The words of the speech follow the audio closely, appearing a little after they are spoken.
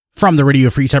From the Radio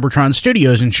Free Cybertron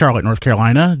studios in Charlotte, North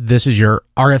Carolina, this is your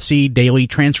RFC Daily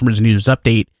Transformers News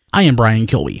Update. I am Brian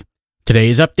Kilby.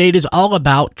 Today's update is all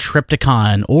about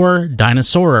Trypticon, or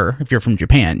Dinosaurer if you're from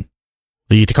Japan.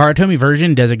 The Takara Tomy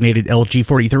version, designated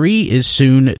LG43, is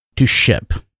soon to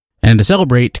ship. And to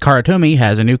celebrate, Takara Tomy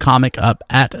has a new comic up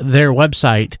at their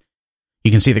website.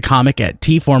 You can see the comic at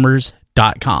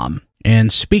tformers.com.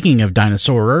 And speaking of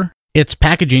Dinosaurer, its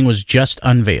packaging was just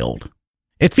unveiled.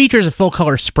 It features a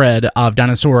full-color spread of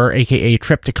Dinosaurer, aka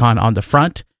Trypticon, on the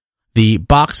front. The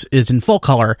box is in full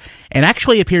color and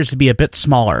actually appears to be a bit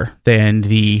smaller than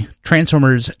the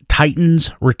Transformers Titans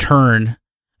Return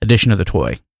edition of the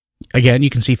toy. Again,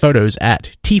 you can see photos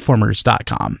at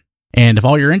tformers.com. And if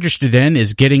all you're interested in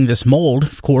is getting this mold,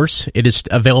 of course, it is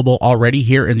available already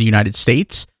here in the United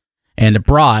States and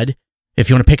abroad. If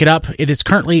you want to pick it up, it is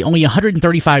currently only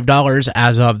 $135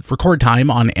 as of record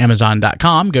time on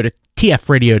Amazon.com. Go to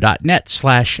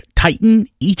tfradio.net/Titan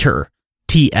Eater.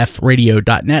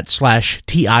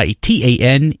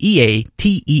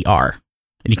 tfradio.net/TITANEATER.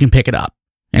 And you can pick it up.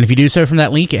 And if you do so from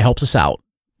that link, it helps us out.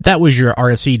 That was your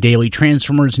RFC Daily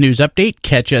Transformers News Update.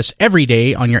 Catch us every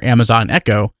day on your Amazon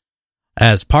Echo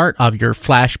as part of your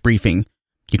flash briefing.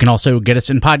 You can also get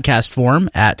us in podcast form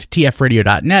at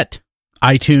tfradio.net,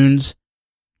 iTunes,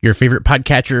 your favorite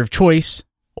podcatcher of choice,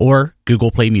 or Google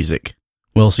Play Music.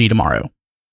 We'll see you tomorrow.